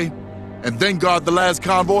underway? And then guard the last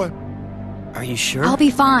convoy? Are you sure? I'll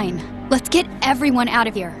be fine. Let's get everyone out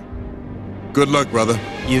of here. Good luck, brother.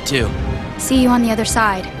 You too. See you on the other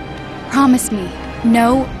side. Promise me,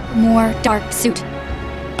 no more dark suit.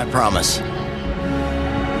 I promise.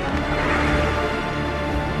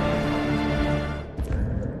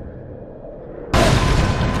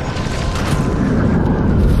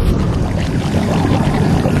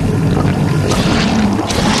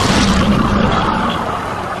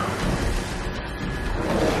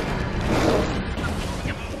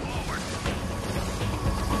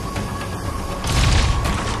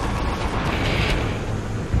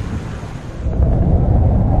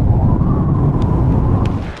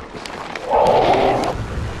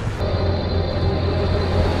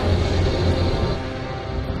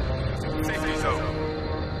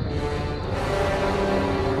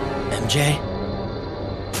 MJ?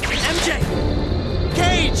 MJ!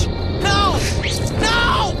 Cage! No!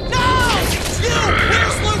 No! No! You!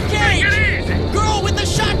 Where's Luke Cage? Girl with the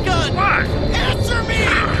shotgun! What? Answer me!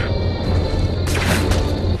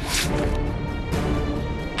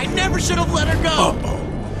 I never should have let her go! Uh-oh.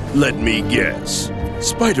 Let me guess.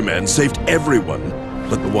 Spider-Man saved everyone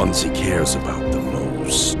but the ones he cares about the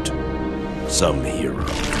most. Some hero.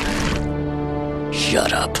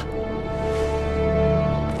 Shut up.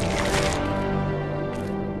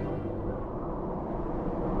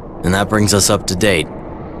 And that brings us up to date.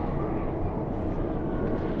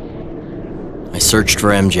 I searched for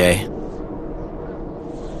MJ.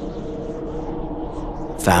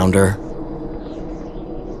 Found her.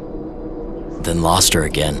 Then lost her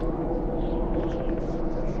again.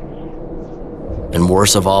 And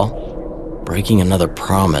worse of all, breaking another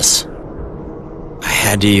promise. I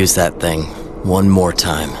had to use that thing one more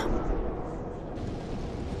time.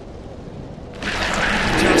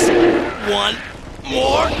 Just one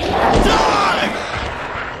more time!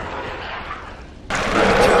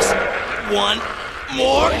 Just one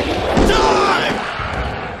more time!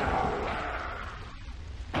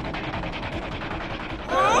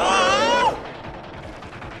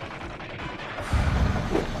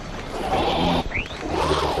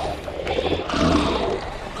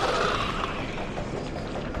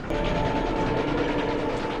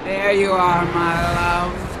 There you are, my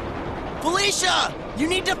love. Felicia! You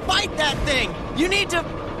need to fight that thing! You need to...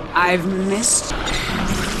 I've missed...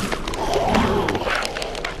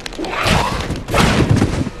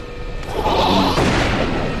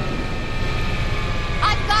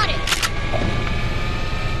 I've got it!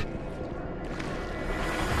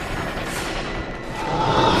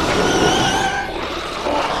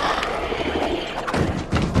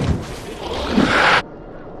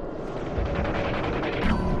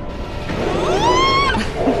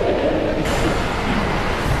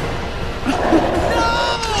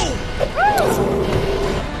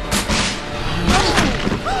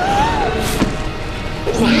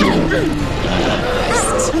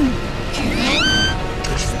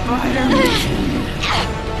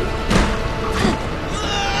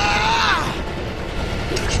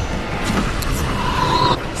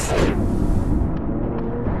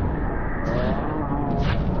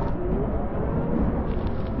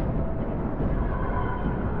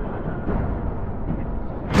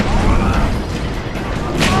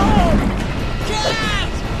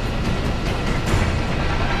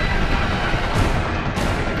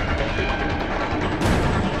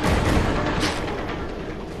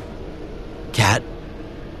 Cat,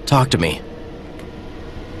 talk to me.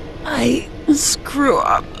 I screw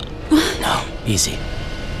up. No, easy.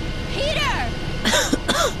 Peter!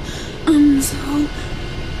 I'm so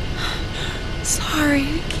sorry.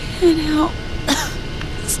 I can't help.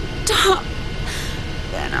 Stop.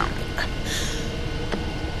 Venom.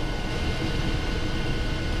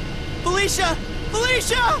 Felicia!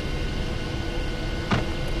 Felicia!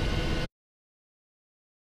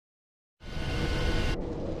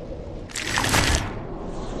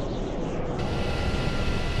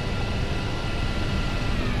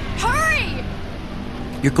 Hurry!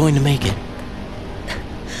 You're going to make it.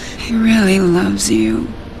 He really loves you.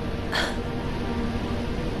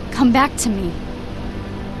 Come back to me.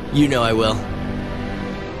 You know I will.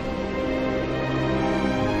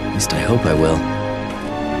 At least I hope I will.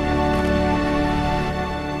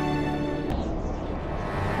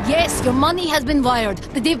 Yes, your money has been wired.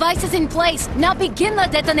 The device is in place. Now begin the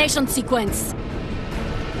detonation sequence.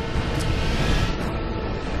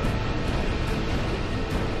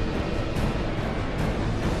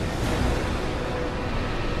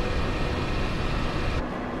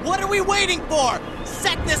 What are we waiting for?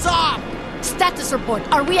 Set this off! Status report.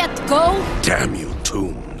 Are we at go? Damn you,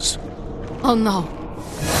 Tombs. Oh no.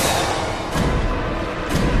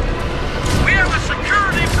 We have a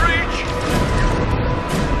security breach!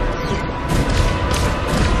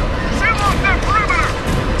 Seal off the perimeter!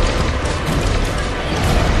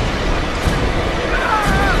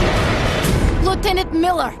 Lieutenant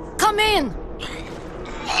Miller, come in!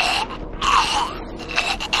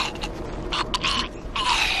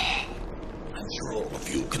 All of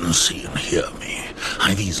you can see and hear me.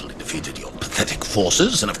 I've easily defeated your pathetic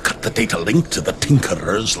forces and have cut the data link to the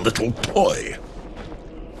Tinkerer's little toy.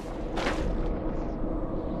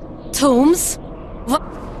 Toombs? What?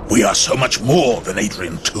 We are so much more than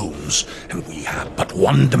Adrian Toombs, and we have but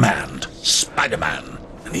one demand: Spider-Man.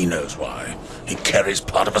 And he knows why. He carries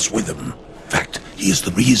part of us with him. In fact, he is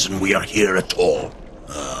the reason we are here at all.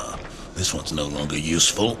 This one's no longer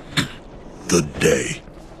useful. Good day.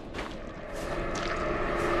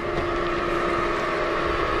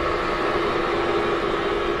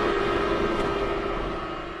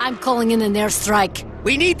 I'm calling in an airstrike.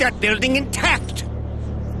 We need that building intact.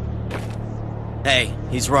 Hey,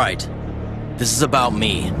 he's right. This is about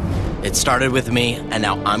me. It started with me, and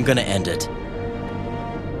now I'm gonna end it.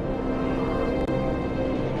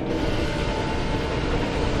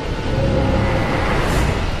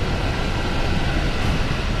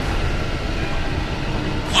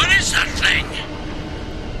 What is that thing?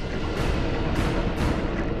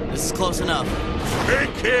 This is close enough. Take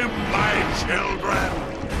him, my children!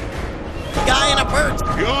 Guy in a bird!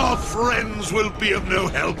 Your friends will be of no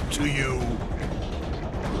help to you.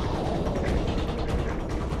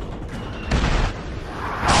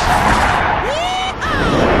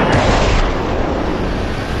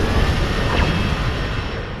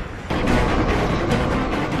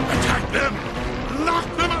 Attack them! Knock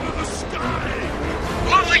them out of the sky!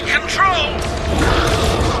 Losing control!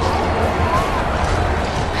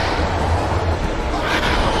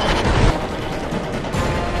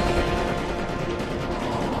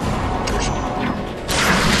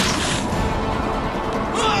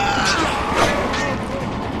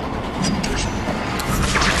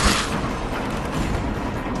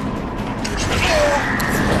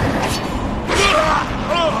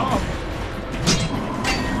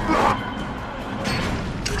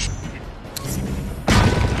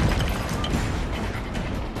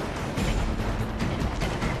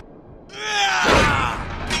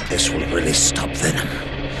 This will really stop Venom.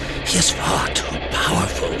 He is far too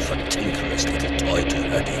powerful for Tinker's little toy to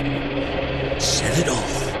hurt him. Set it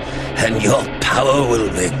off, and your power will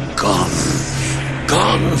be gone.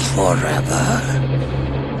 Gone forever.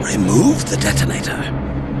 Remove the detonator.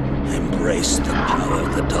 Embrace the power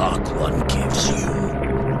the Dark One gives you.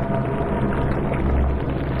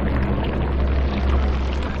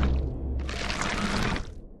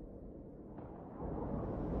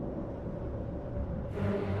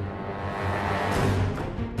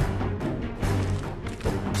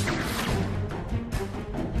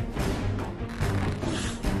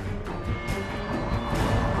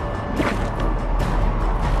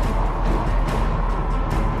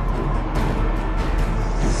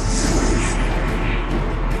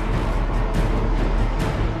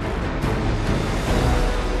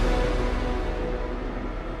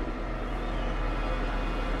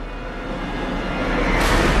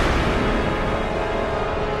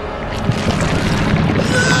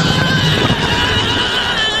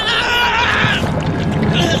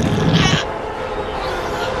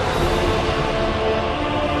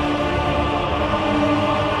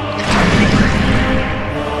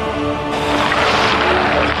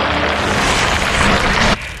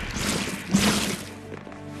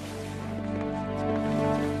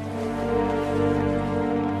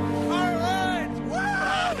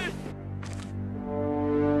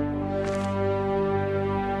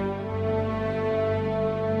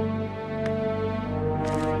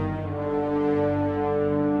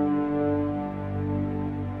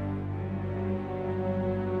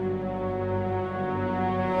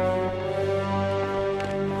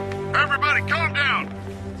 Everybody, calm down!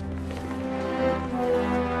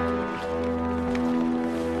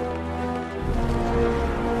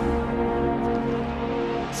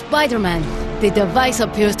 Spider-Man, the device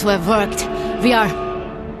appears to have worked. We are...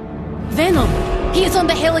 Venom! He is on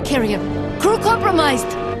the helicarrier! Crew compromised!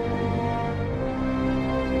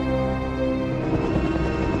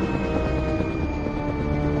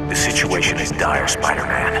 The situation is dire,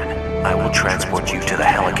 Spider-Man. I will transport you to the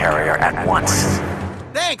helicarrier at once.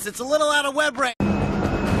 Thanks, it's a little out of web range.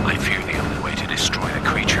 I fear the only way to destroy the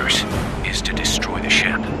creatures is to destroy the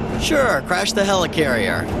ship. Sure, crash the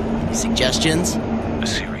helicarrier. Any suggestions? A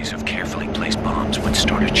series of carefully placed bombs would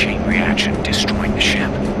start a chain reaction, destroying the ship.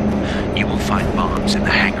 You will find bombs in the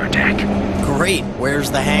hangar deck. Great, where's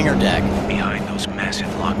the hangar deck? Behind those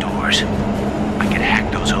massive locked doors. I could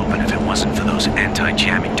hack those open if it wasn't for those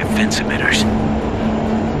anti-jamming defense emitters.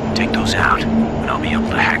 Take those out, and I'll be able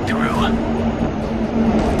to hack through.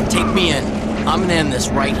 Take me in. I'm gonna end this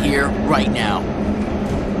right here, right now.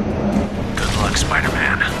 Good luck,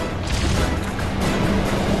 Spider-Man.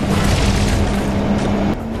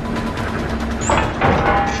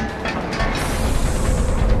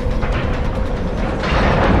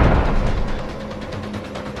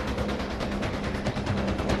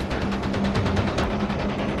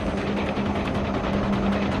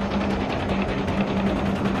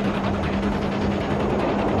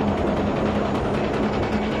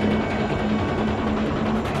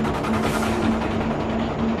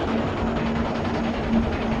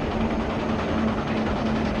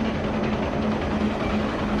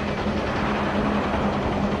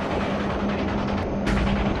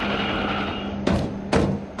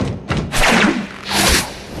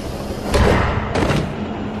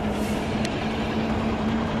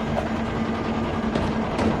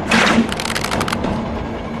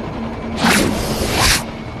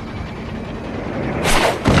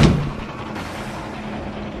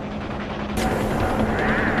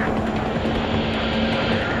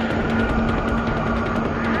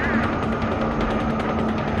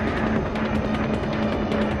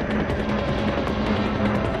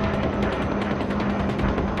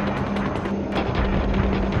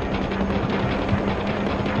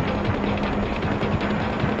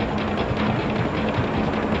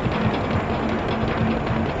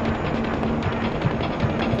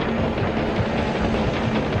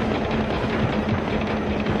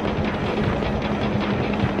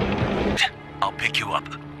 pick you up.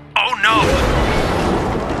 Oh no!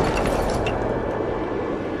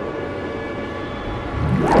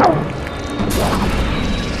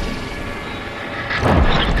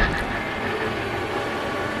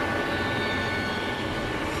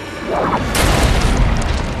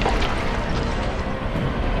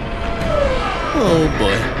 Oh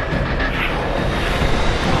boy.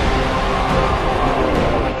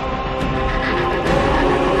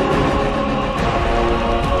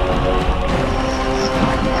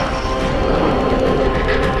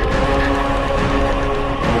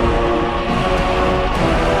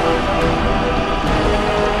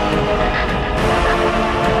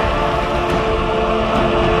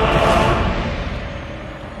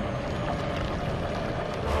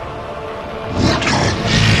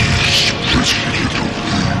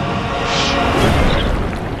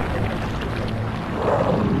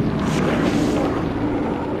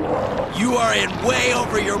 You are in way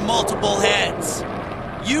over your multiple heads.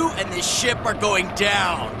 You and this ship are going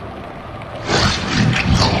down.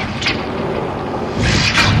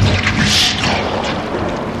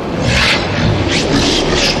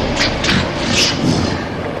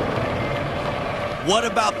 What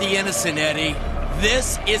about the innocent, Eddie?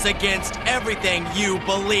 This is against everything you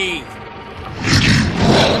believe.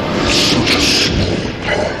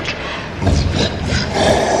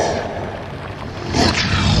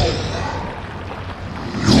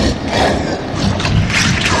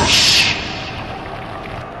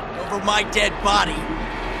 Over my dead body.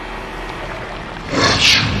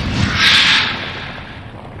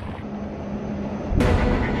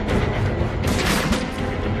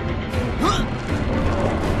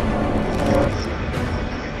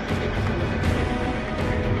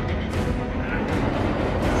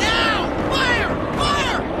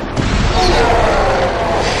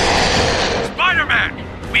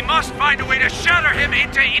 Spider-Man! We must find a way to shatter him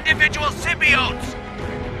into individual symbiotes!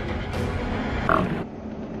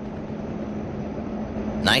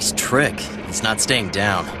 Nice trick. He's not staying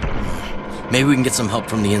down. Maybe we can get some help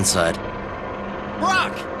from the inside.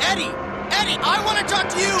 Brock! Eddie! Eddie! I want to talk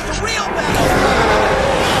to you! The real battle!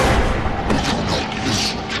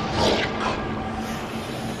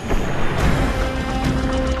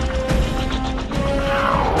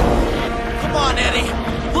 Come on, Eddie!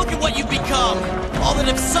 Look at what you've become! All that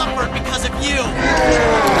have suffered because of you!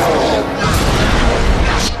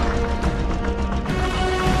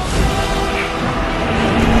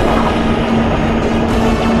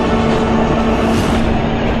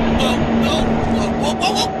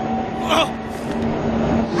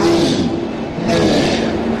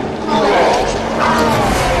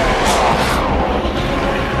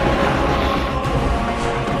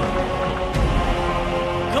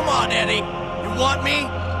 Come on, Eddie. You want me?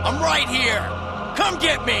 I'm right here. Come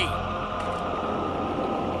get me.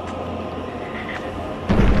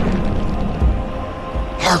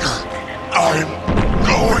 Parker, I'm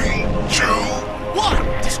going to...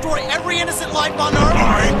 What? Destroy every innocent life on Earth?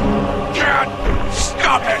 I can't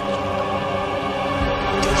stop it!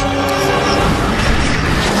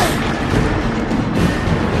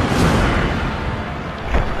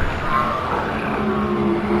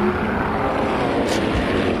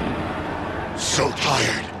 So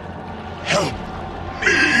tired. Help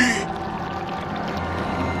me!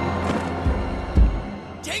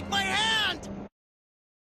 Take my hand!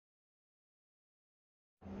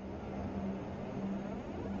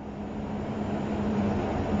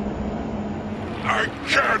 I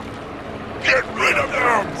can't get rid of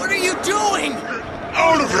them! What are you doing?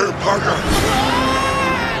 Out of here, Parker!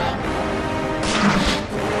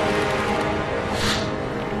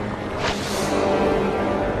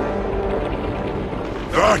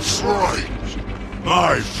 That's right!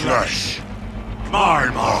 My flesh, my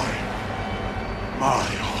mind, my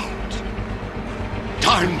heart.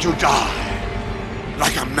 Time to die,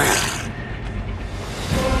 like a man.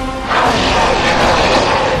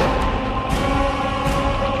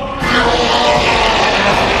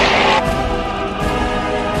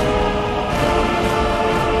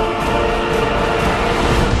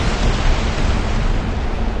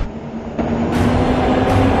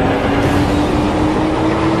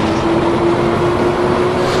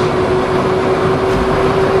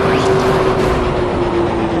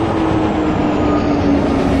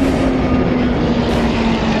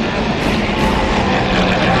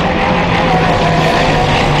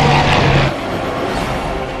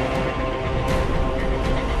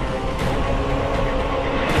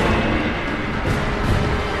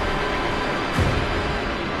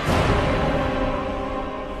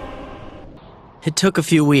 It took a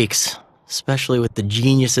few weeks, especially with the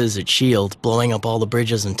geniuses at S.H.I.E.L.D. blowing up all the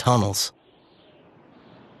bridges and tunnels.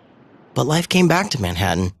 But life came back to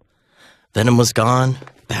Manhattan. Venom was gone,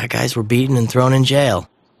 bad guys were beaten and thrown in jail.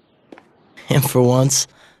 And for once,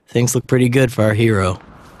 things look pretty good for our hero.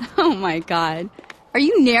 Oh my god. Are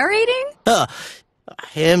you narrating?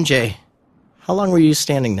 Hey, MJ. How long were you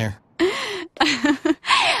standing there?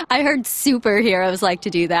 I heard superheroes like to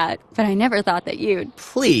do that, but I never thought that you'd.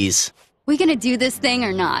 Please. We gonna do this thing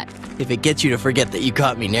or not? If it gets you to forget that you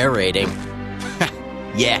caught me narrating.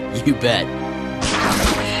 Yeah, you bet.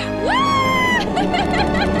 Woo!